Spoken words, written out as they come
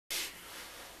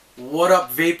What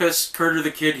up, Vapists? Curter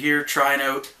the Kid here, trying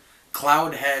out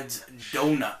Kloudheadz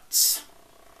Dohnutz.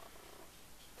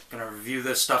 Gonna review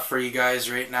this stuff for you guys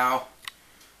right now.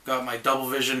 Got my Double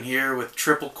Vision here with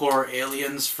triple core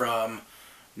aliens from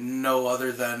no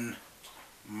other than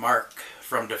Mark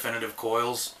from Definitive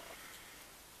Coils.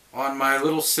 On my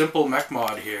little simple mech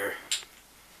mod here.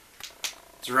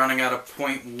 It's running at a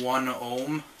 0.1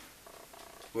 ohm,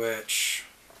 which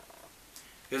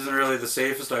isn't really the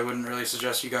safest. I wouldn't really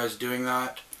suggest you guys doing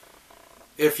that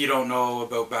if you don't know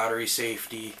about battery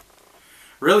safety.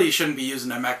 Really, you shouldn't be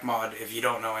using a mech mod if you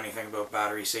don't know anything about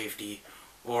battery safety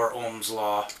or Ohm's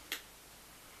law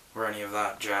or any of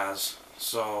that jazz.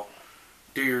 So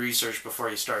do your research before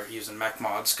you start using mech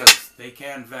mods, because they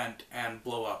can vent and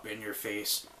blow up in your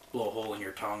face, blow a hole in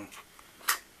your tongue.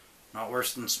 Not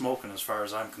worse than smoking as far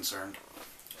as I'm concerned.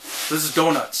 This is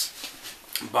Dohnutz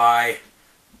by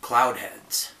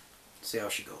Kloudheadz. See how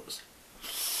she goes.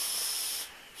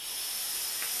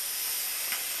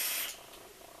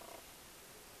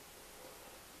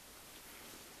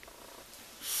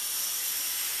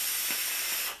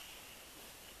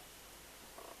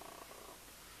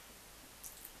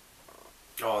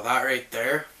 Oh, that right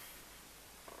there.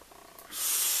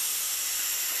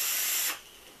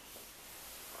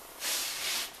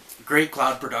 Great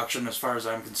cloud production as far as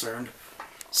I'm concerned.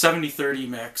 70-30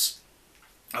 mix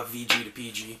of VG to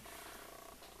PG,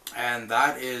 and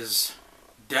that is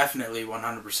definitely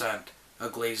 100% a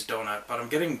glazed donut, but I'm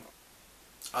getting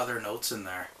other notes in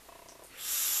there.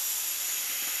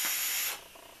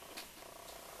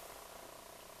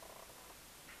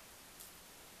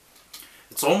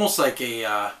 It's almost like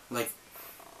a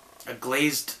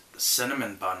glazed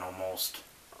cinnamon bun almost,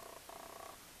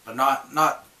 but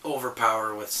not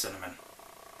overpower with cinnamon.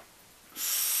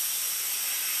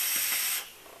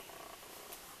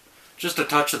 Just a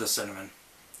touch of the cinnamon.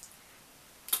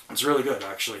 It's really good,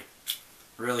 actually.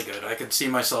 Really good. I could see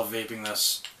myself vaping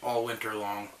this all winter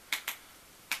long.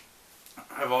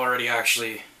 I've already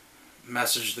actually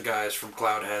messaged the guys from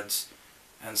Kloudheadz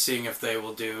and seeing if they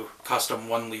will do custom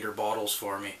 1 liter bottles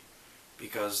for me,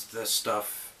 because this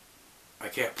stuff, I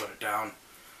can't put it down.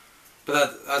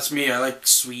 But that's me. I like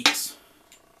sweets.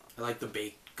 I like the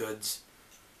baked goods.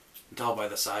 You can tell by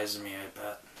the size of me, I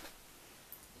bet.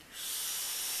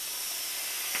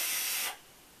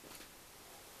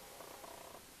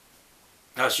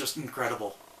 That's just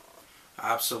incredible.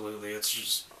 Absolutely. It's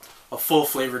just a full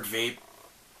flavored vape.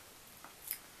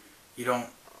 You don't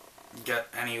get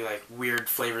any like weird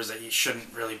flavors that you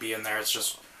shouldn't really be in there. It's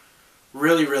just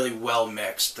really, really well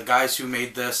mixed. The guys who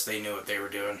made this, they knew what they were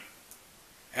doing.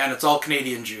 And it's all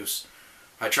Canadian juice.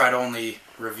 I try to only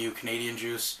review Canadian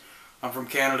juice. I'm from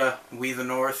Canada, we the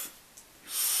North.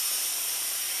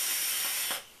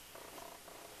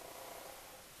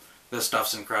 This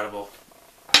stuff's incredible.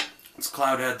 It's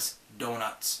Kloudheadz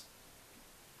Dohnutz.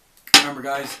 Remember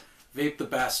guys, vape the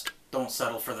best, don't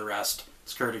settle for the rest.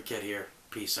 It's Curter Kid here.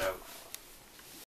 Peace out.